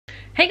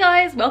Hey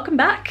guys, welcome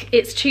back.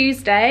 It's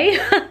Tuesday.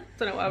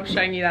 Don't know why I was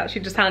showing you that, she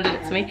just handed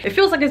it to me. It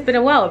feels like it's been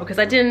a while because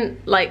I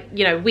didn't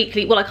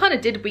weekly, well I kind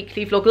of did a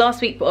weekly vlog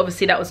last week, but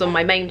obviously that was on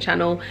my main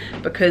channel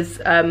because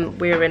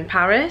we were in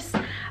Paris.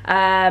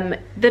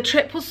 The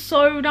trip was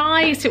so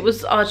nice. It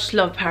was, I just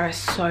love Paris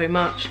so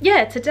much.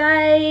 Yeah,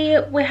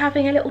 today we're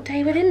having a little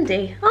day with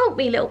Indy, aren't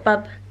we, little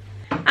bub?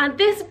 And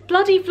this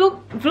bloody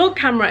vlog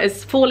camera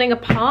is falling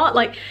apart.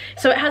 Like,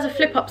 so it has a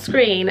flip up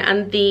screen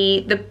and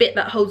the bit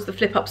that holds the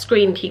flip up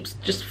screen keeps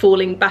just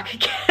falling back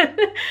again.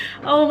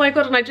 Oh my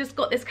god, and I just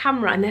got this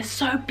camera and they're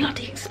so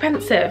bloody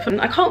expensive. And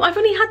I've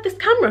only had this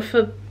camera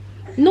for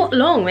not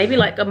long, maybe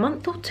like a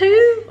month or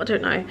two, I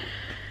don't know.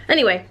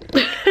 Anyway,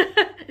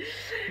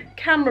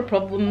 camera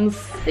problems.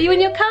 Are you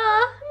in your car?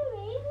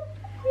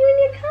 Are you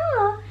in your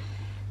car?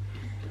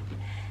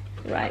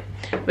 Right,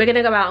 we're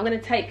gonna go out. I'm gonna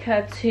take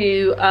her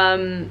to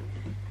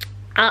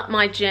at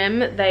my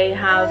gym they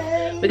have,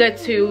 we go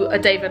to a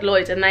David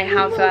Lloyd and they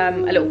have a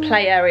little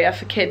play area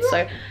for kids,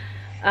 so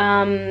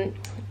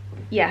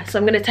yeah, so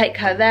I'm gonna take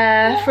her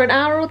there for an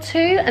hour or two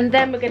and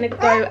then we're gonna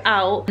go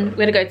out. We're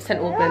gonna go to St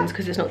Albans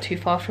because it's not too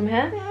far from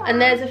here, and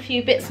there's a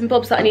few bits and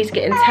bobs that I need to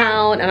get in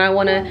town, and I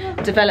want to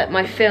develop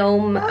my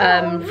film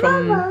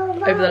from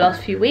over the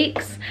last few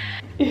weeks.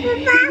 You're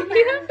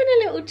having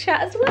a little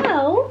chat as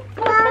well.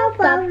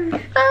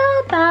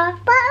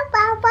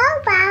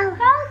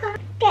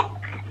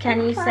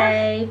 Can you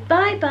say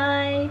bye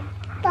bye?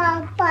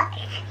 Bye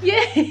bye.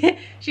 Yeah,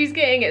 she's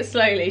getting it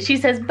slowly. She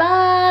says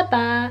bye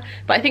bye,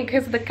 but I think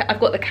because I've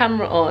got the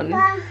camera on,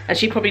 and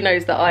she probably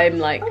knows that I'm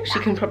like, she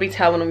can probably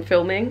tell when I'm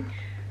filming,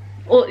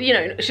 or you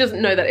know, she doesn't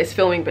know that it's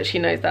filming, but she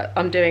knows that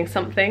I'm doing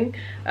something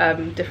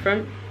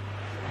different.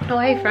 Oh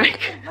hey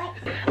Frank.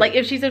 Like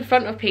if she's in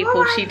front of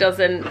people, she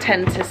doesn't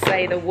tend to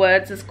say the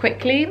words as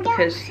quickly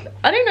because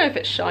I don't know if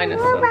it's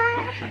shyness or...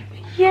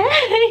 Yeah,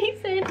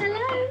 he's saying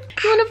hello.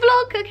 You want a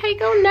vlog? Okay,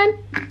 go on then.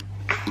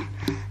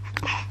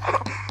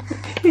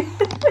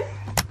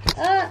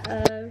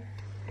 Uh-oh.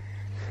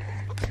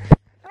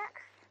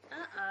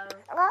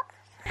 Uh-oh.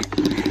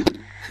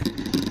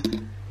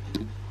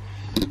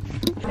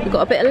 We've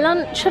got a bit of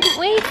lunch, haven't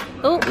we?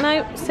 Oh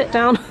no, sit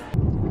down.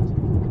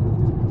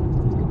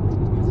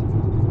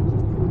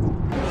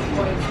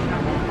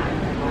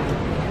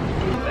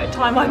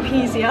 Time might be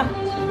easier.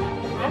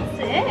 That's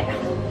it.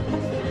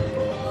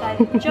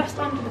 So just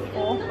under the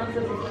floor,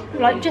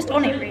 like just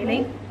on it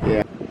really.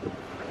 Yeah.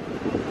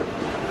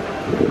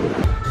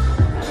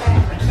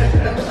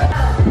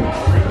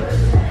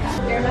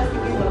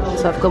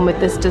 So I've gone with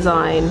this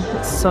design.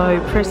 It's so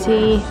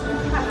pretty.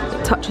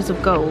 Touches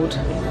of gold.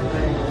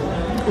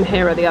 And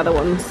here are the other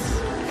ones.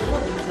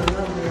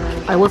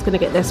 I was going to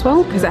get this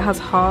one because it has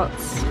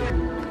hearts.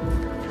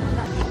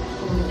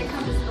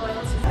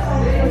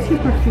 What's your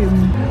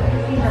perfume?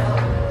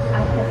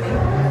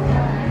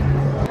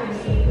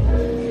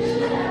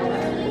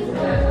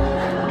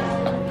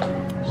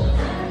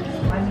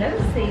 I've never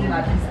seen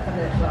like this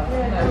colour.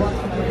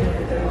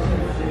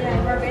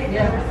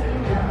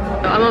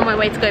 I'm on my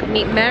way to go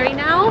meet Mary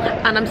now,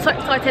 and I'm so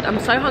excited, I'm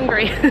so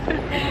hungry.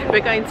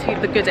 We're going to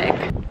the Good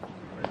Egg.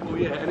 Oh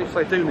yeah, and if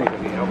they do need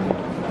any help.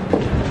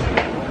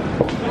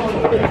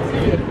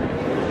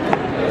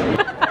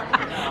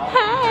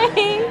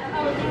 Hey!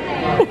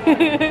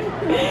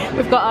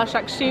 We've got our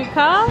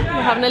shakshuka, we're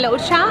having a little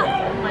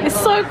chat. It's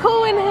so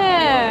cool in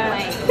here.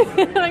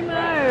 I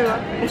know.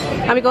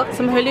 And we got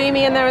some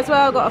halloumi in there as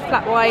well, got a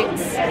flat white.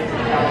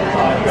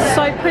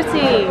 So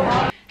pretty.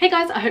 Hey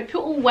guys, I hope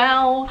you're all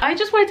well. I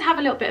just wanted to have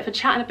a little bit of a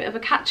chat and a bit of a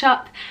catch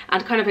up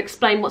and kind of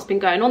explain what's been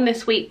going on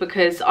this week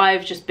because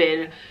I've just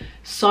been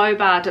so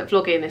bad at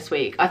vlogging this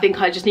week. I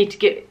think I just need to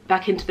get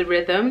back into the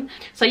rhythm.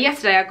 So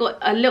yesterday I got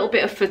a little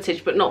bit of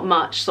footage but not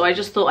much, so I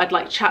just thought I'd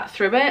like chat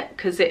through it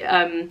because it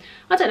I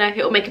don't know if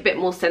it'll make a bit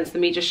more sense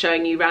than me just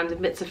showing you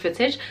random bits of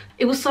footage.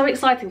 It was so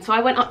exciting. So I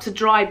went up to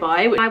Dry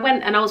By. I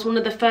went and I was one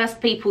of the first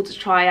people to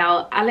try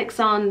out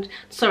Alessandra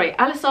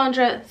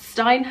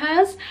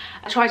Steinher's.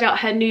 I tried out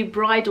her new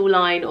bridal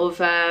line of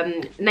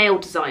nail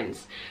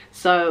designs.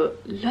 So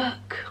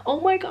look, oh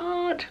my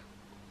god.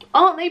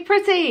 Aren't they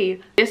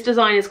pretty? This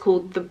design is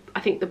called I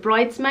think the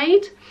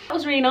Bridesmaid. That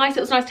was really nice. It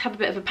was nice to have a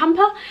bit of a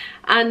pamper,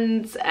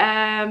 and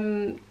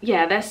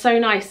yeah, they're so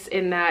nice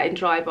in there in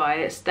Dry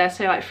By. They're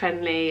so like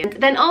friendly. And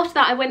then after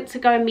that I went to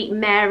go and meet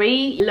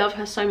Mary. I love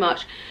her so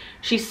much.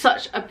 She's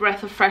such a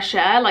breath of fresh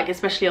air, like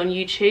especially on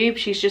YouTube.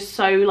 She's just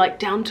so like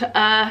down to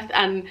earth,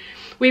 and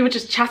we were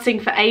just chatting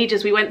for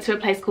ages. We went to a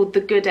place called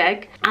the Good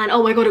Egg and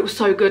oh my god, it was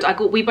so good.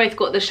 We both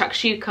got the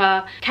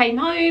shakshuka, came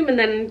home and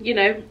then, you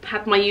know,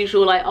 had my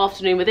usual like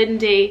afternoon with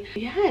Indy.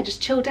 Yeah,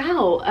 just chilled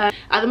out.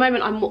 At the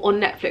moment I'm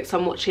on Netflix,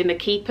 I'm watching The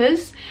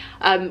Keepers,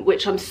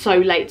 which I'm so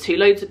late to.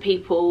 Loads of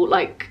people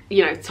like,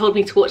 you know, told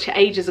me to watch it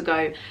ages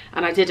ago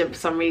and I didn't for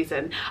some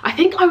reason. I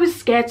think I was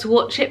scared to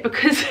watch it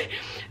because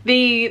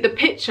the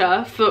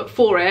picture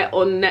for it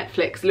on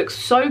Netflix looks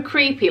so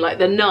creepy, like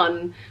the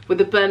nun with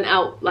the burnt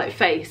out like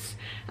face.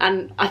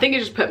 And I think it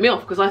just put me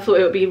off because I thought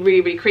it would be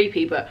really, really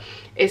creepy, but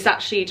it's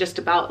actually just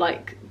about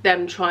like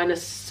them trying to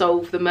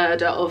solve the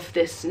murder of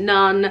this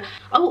nun.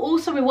 Oh,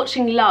 also we're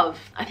watching Love.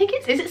 I think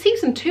is it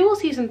season 2 or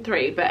season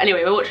 3? But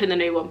anyway, we're watching the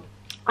new one.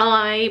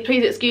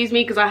 Please excuse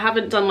me because I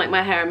haven't done like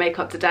my hair and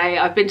makeup today.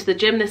 I've been to the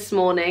gym this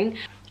morning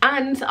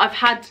and I've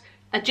had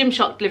a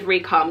Gymshark delivery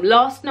come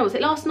was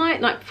it last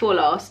night? Night before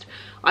last.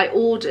 I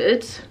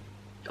ordered,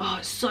 oh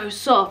it's so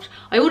soft.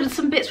 I ordered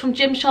some bits from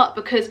Gymshark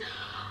because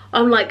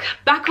I'm like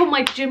back on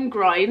my gym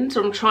grind,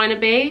 so I'm trying to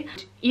be.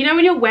 You know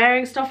when you're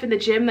wearing stuff in the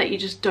gym that you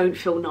just don't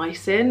feel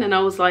nice in? And I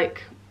was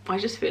like, I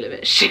just feel a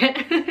bit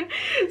shit.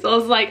 So I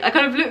was like, I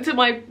kind of looked at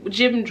my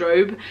gym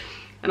robe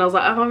and I was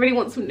like, oh, I really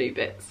want some new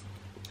bits.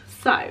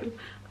 So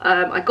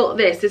I got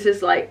this. This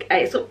is like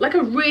it's like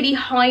a really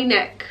high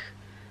neck,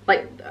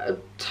 like a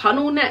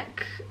tunnel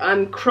neck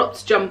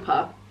cropped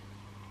jumper.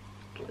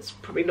 It's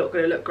probably not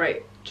going to look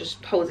great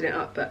just holding it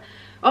up, but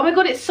oh my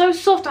god, it's so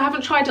soft. I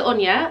haven't tried it on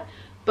yet,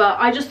 but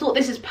I just thought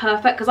this is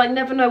perfect because I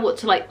never know what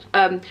to like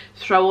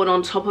throw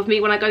on top of me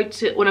when I'm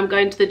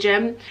going to the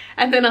gym.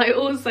 And then I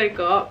also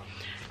got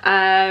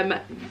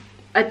a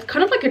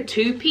kind of like a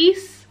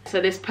 2-piece,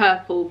 so this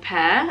purple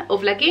pair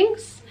of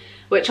leggings,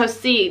 which I've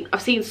seen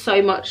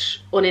so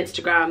much on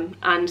Instagram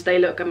and they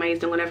look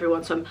amazing on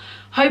everyone, so I'm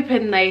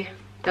hoping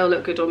they'll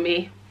look good on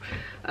me.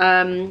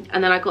 And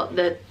then I got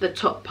the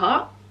top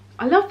part.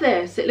 I love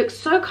this, it looks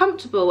so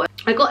comfortable.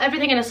 I got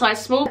everything in a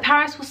size small.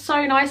 Paris was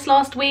so nice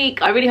last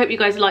week. I really hope you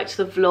guys liked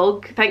the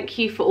vlog. Thank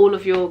you for all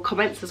of your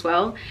comments as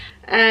well.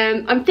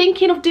 I'm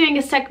thinking of doing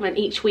a segment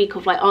each week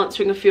of like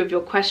answering a few of your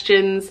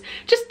questions,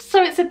 just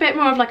so it's a bit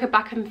more of like a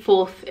back and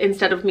forth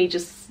instead of me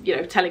just, you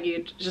know, telling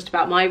you just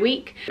about my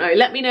week.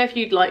 Let me know if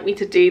you'd like me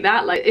to do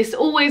that. Like, it's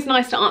always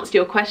nice to answer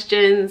your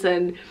questions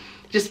and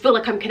just feel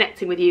like I'm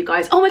connecting with you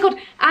guys. Oh my god,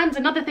 and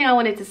another thing I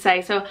wanted to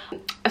say. So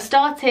I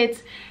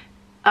started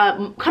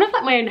kind of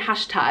like my own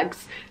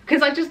hashtags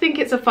because I just think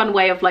it's a fun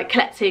way of like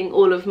collecting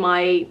all of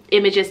my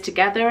images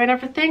together and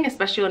everything,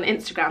 especially on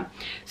Instagram.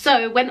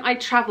 So when I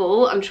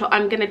travel,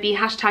 I'm going to be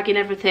hashtagging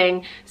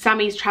everything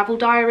Sammy's travel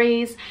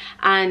diaries,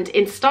 and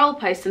in style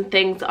posts and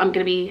things I'm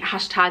going to be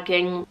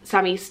hashtagging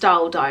Sammy's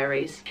style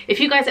diaries. If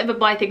you guys ever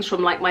buy things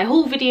from like my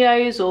haul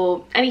videos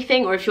or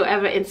anything, or if you're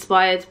ever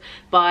inspired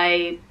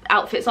by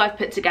outfits I've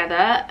put together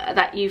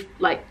that you've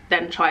like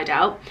then tried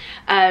out,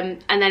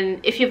 and then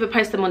if you ever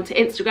post them onto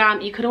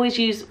Instagram, you can always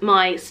use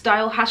my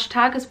style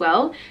hashtag as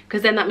well,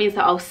 because then that means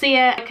that I'll see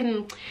it. I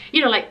can,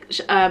 you know, like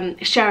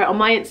share it on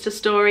my Insta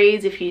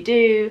stories if you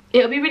do.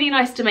 It'll be really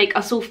nice to make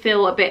us all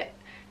feel a bit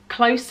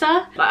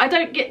closer. I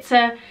don't get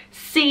to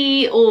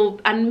see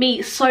and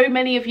meet so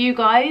many of you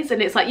guys,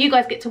 and it's like you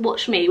guys get to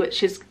watch me,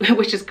 which is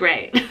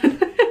great.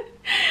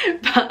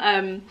 But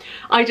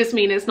I just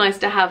mean it's nice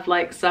to have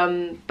like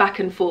some back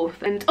and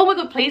forth. And oh my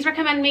god, please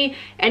recommend me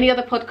any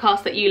other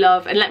podcasts that you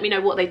love and let me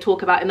know what they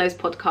talk about in those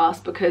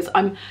podcasts, because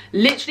I'm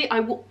literally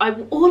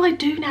all I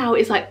do now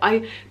is like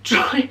I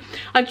drive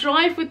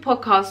with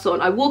podcasts on,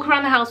 I walk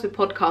around the house with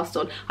podcasts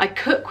on, I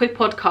cook with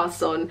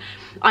podcasts on.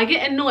 I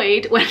get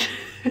annoyed when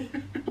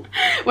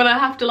when I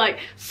have to like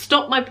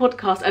stop my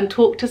podcast and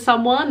talk to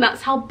someone.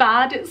 That's how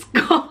bad it's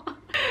got.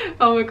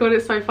 Oh my god,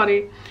 it's so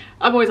funny.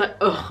 I'm always like,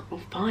 ugh, I'm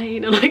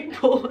fine, and like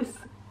pause.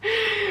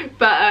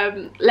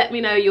 But let me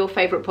know your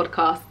favourite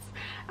podcasts.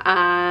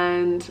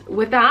 And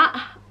with that,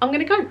 I'm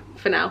gonna go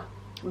for now.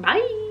 Bye.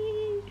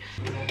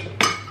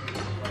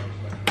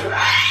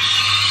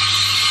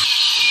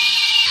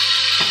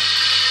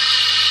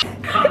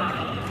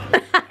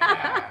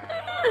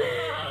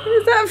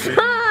 Is that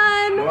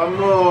fun? One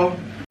more.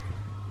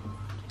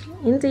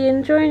 Indy,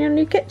 enjoying your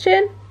new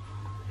kitchen?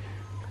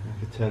 I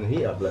could turn the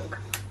heat up, look.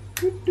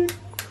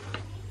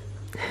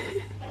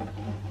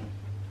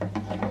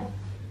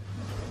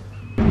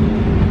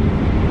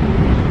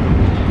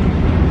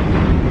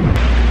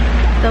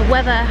 The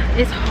weather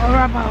is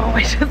horrible.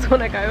 I just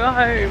want to go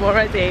home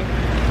already.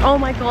 Oh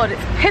my god,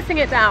 it's pissing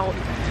it down.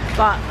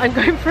 But I'm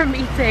going for a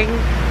meeting,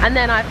 and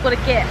then I've got to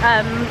get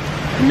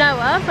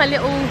Noah, my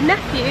little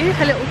nephew,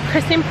 a little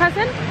christening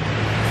present.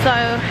 So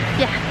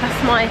yeah,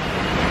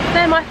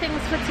 they're my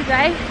things for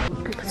today.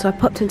 So I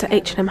popped into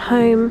H&M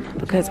Home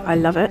because I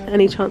love it.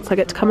 Any chance I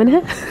get to come in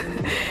here.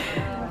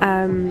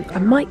 I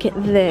might get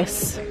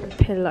this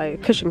pillow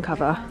cushion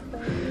cover,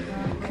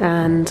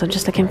 and I'm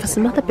just looking for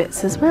some other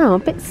bits as well,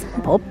 bits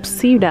and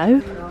bobs, you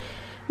know.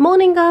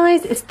 Morning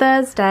guys, it's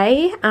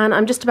Thursday and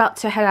I'm just about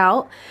to head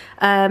out.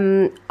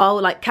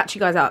 I'll like catch you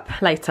guys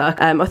up later.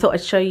 I thought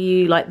I'd show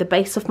you like the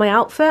base of my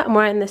outfit. I'm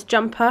wearing this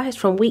jumper, it's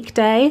from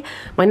Weekday.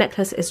 My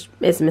necklace is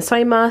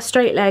Misoma,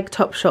 straight leg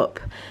Topshop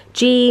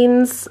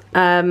jeans,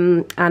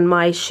 and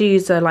my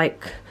shoes are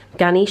like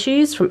Ganni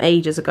shoes from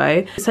ages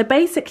ago. So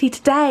basically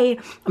today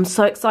I'm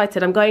so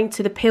excited. I'm going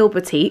to the peel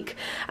boutique,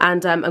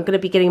 and I'm going to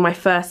be getting my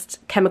first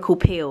chemical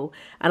peel,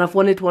 and I've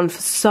wanted one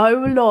for so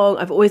long.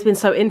 I've always been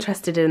so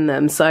interested in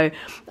them. So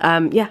yeah,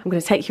 I'm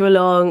going to take you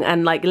along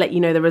and like let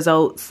you know the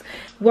results.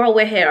 While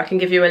we're here, I can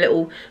give you a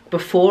little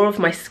before of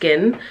my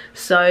skin.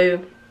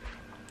 So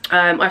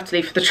I have to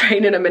leave for the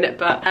train in a minute,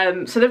 but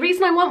so the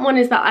reason I want one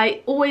is that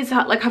I always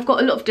have, like, I've got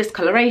a lot of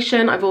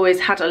discoloration. I've always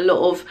had a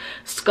lot of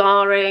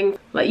scarring.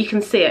 Like, you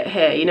can see it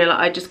here, you know, like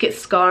I just get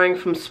scarring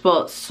from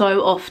spots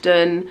so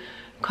often.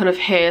 Kind of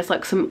here's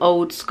like some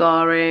old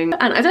scarring,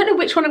 and I don't know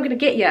which one I'm gonna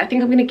get yet. I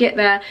think I'm gonna get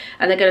there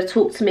and they're gonna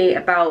talk to me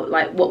about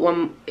like what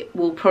one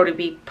will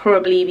probably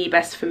be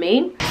best for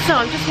me. So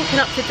I'm just walking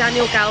up to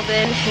Daniel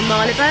Galvin in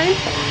Marylebone,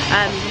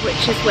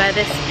 which is where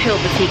this pill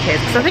boutique is,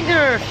 because I think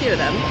there are a few of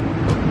them.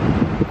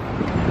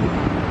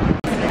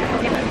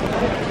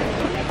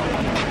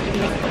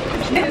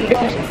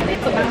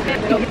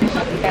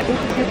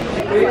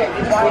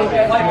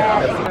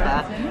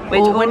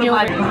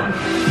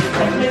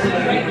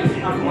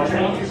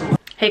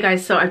 Hey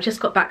guys, so I've just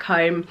got back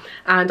home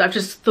and I've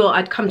just thought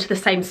I'd come to the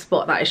same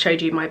spot that I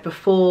showed you my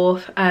before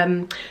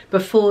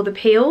the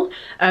peel,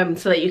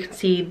 so that you can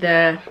see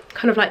the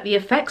kind of like the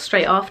effects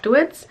straight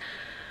afterwards.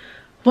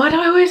 Why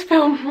do I always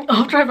film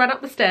after I run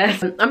up the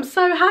stairs? I'm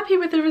so happy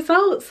with the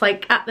results,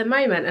 like, at the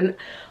moment, and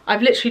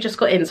I've literally just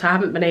got in, so I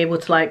haven't been able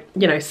to, like,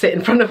 you know, sit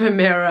in front of a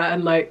mirror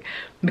and like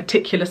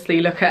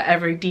meticulously look at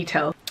every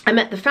detail. I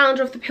met the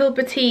founder of the Peel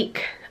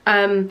Boutique.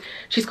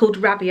 She's called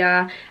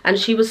Rabia, and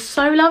she was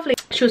so lovely.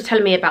 She was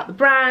telling me about the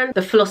brand,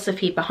 the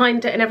philosophy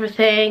behind it and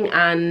everything,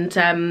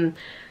 and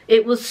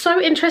it was so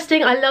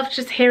interesting. I loved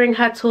just hearing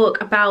her talk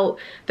about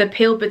the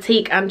Peel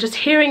Boutique and just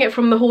hearing it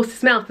from the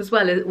horse's mouth as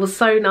well. It was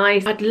so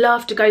nice. I'd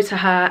love to go to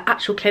her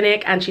actual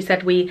clinic, and she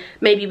said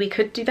maybe we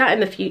could do that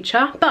in the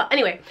future. But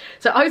anyway,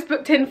 so I was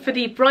booked in for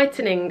the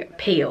brightening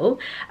peel,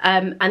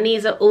 and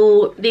these are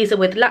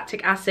with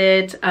lactic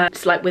acid,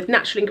 it's like with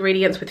natural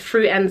ingredients, with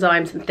fruit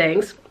enzymes and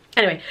things.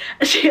 Anyway,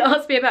 she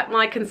asked me about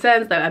my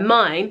concerns though, and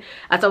mine,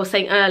 as I was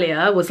saying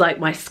earlier, was like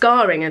my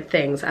scarring and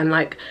things, and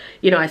like,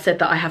 you know, I said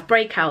that I have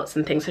breakouts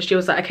and things, so she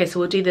was like, okay,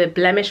 so we'll do the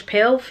blemish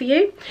peel for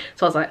you.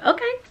 So I was like,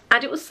 okay,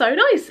 and it was so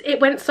nice.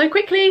 It went so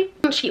quickly.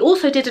 She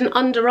also did an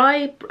under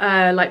eye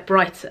like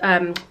bright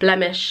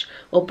blemish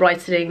or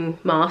brightening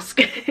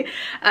mask,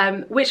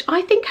 which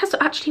I think has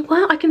actually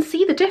worked. I can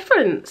see the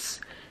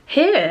difference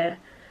here.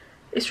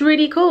 It's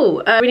really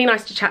cool. Really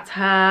nice to chat to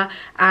her,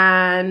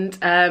 and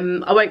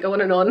I won't go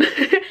on and on,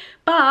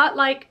 but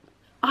like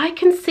I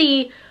can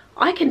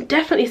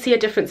definitely see a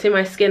difference in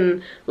my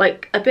skin,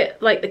 like a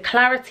bit like the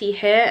clarity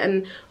here,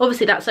 and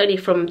obviously that's only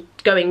from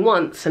going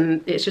once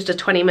and it's just a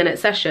 20-minute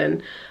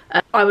session.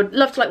 I would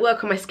love to like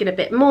work on my skin a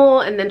bit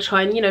more and then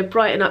try and, you know,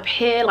 brighten up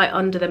here, like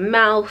under the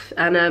mouth,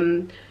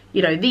 and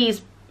you know,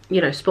 these, you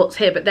know, spots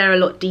here, but they're a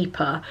lot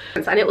deeper.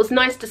 And it was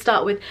nice to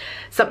start with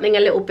something a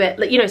little bit,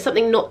 like, you know,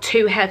 something not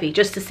too heavy,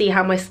 just to see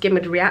how my skin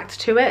would react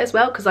to it as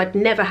well, because I'd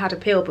never had a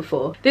peel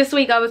before. This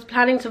week I was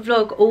planning to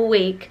vlog all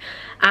week,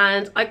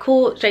 and I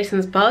caught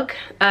Jason's bug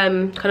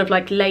kind of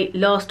like late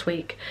last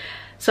week.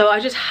 So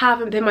I just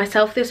haven't been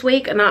myself this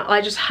week, and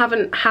I just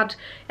haven't had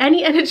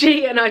any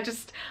energy, and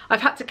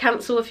I've had to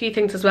cancel a few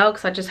things as well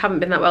because I just haven't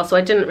been that well, so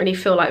I didn't really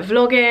feel like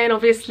vlogging,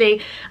 obviously.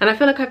 And I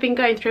feel like I've been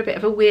going through a bit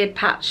of a weird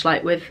patch,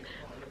 like with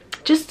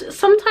just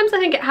sometimes I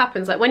think it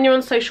happens, like when you're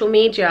on social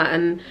media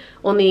and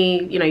on the,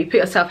 you know, you put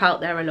yourself out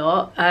there a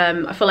lot.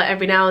 I feel like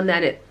every now and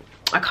then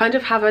I kind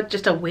of have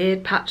just a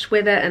weird patch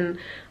with it, and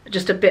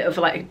just a bit of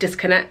like a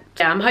disconnect.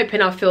 Yeah, I'm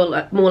hoping I'll feel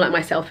like more like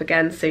myself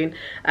again soon.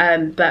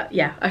 But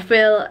yeah, I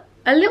feel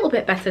a little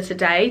bit better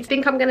today. I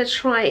think I'm gonna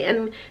try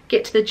and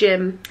get to the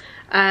gym,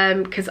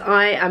 because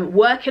I am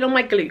working on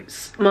my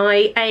glutes.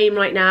 My aim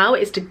right now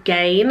is to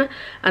gain,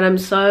 and I'm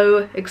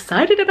so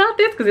excited about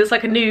this because it's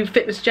like a new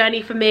fitness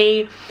journey for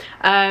me.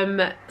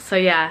 So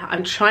yeah,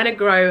 I'm trying to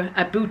grow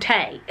a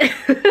booty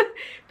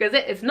because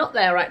it's not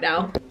there right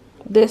now.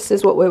 This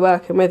is what we're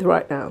working with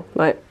right now.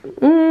 Like,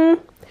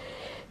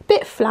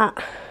 bit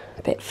flat,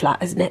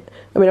 isn't it?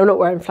 I mean, I'm not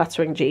wearing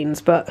flattering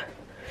jeans, but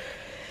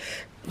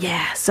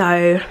yeah, so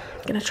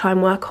I'm gonna try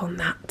and work on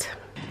that.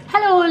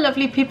 Hello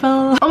lovely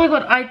people. Oh my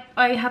god,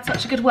 I had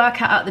such a good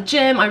workout at the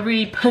gym. I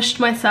really pushed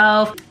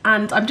myself,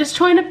 and I'm just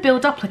trying to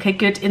build up like a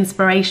good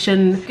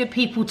inspiration, good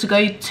people to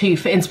go to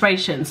for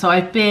inspiration. So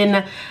I've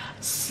been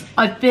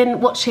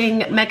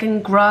watching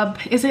Megan Grubb,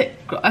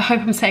 I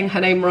hope I'm saying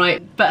her name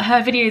right, but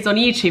her videos on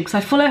YouTube, because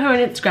I follow her on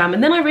Instagram,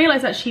 and then I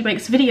realised that she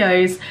makes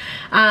videos,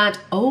 and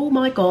oh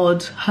my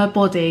god, her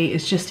body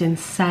is just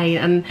insane,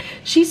 and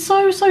she's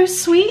so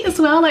sweet as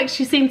well. Like,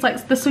 she seems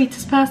like the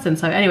sweetest person.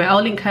 So anyway,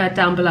 I'll link her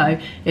down below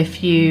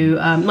if you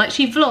like,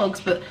 she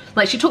vlogs, but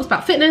like she talks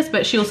about fitness,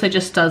 but she also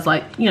just does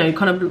like, you know,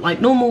 kind of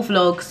like normal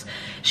vlogs.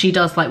 She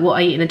does like what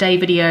I eat in a day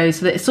videos,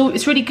 so that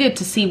it's really good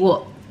to see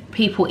what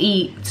people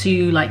eat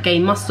to like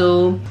gain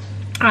muscle.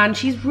 And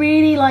she's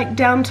really like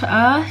down to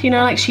earth, you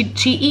know, like she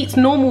eats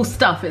normal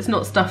stuff. It's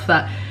not stuff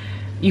that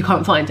you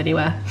can't find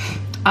anywhere.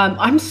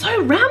 I'm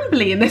so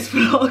rambly in this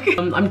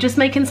vlog. I'm just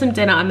making some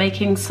dinner. I'm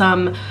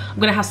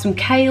gonna have some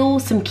kale,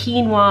 some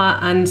quinoa,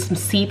 and some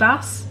sea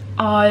bass.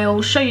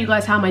 I'll show you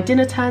guys how my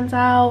dinner turns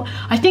out.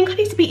 I think I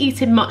need to be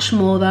eating much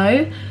more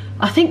though.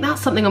 I think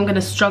that's something I'm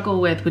gonna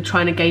struggle with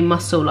trying to gain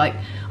muscle. Like,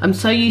 I'm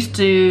so used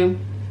to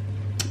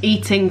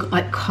eating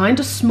like kind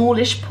of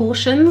smallish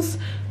portions,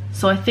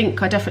 So I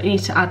think I definitely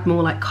need to add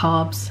more like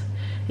carbs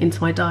into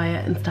my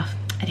diet and stuff.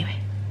 Anyway,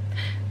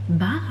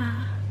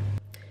 bye.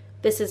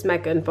 This is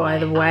Megan, by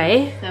the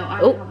way. So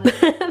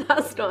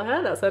that's not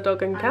her, that's her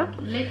dog and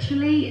cat.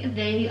 Literally,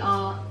 they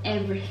are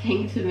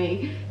everything to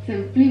me.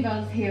 So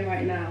Bluebell's here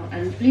right now,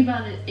 and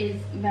Bluebell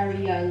is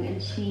very young,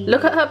 and she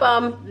Look at her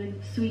bum. The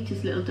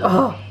sweetest little dog.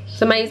 Oh,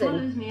 it's amazing.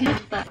 Follows me.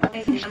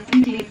 I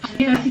literally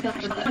feel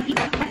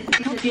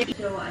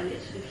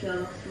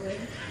lost away.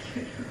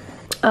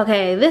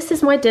 Okay, this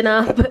is my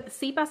dinner, but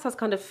Seabass has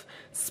kind of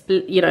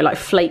split, you know, like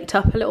flaked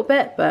up a little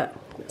bit, but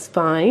it's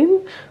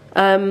fine.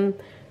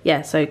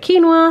 Yeah, so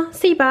quinoa,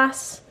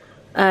 Seabass,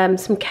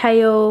 some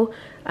kale,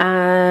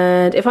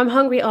 and if I'm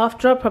hungry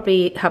after, I'll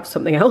probably have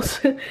something else.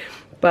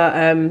 But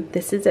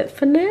this is it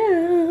for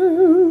now.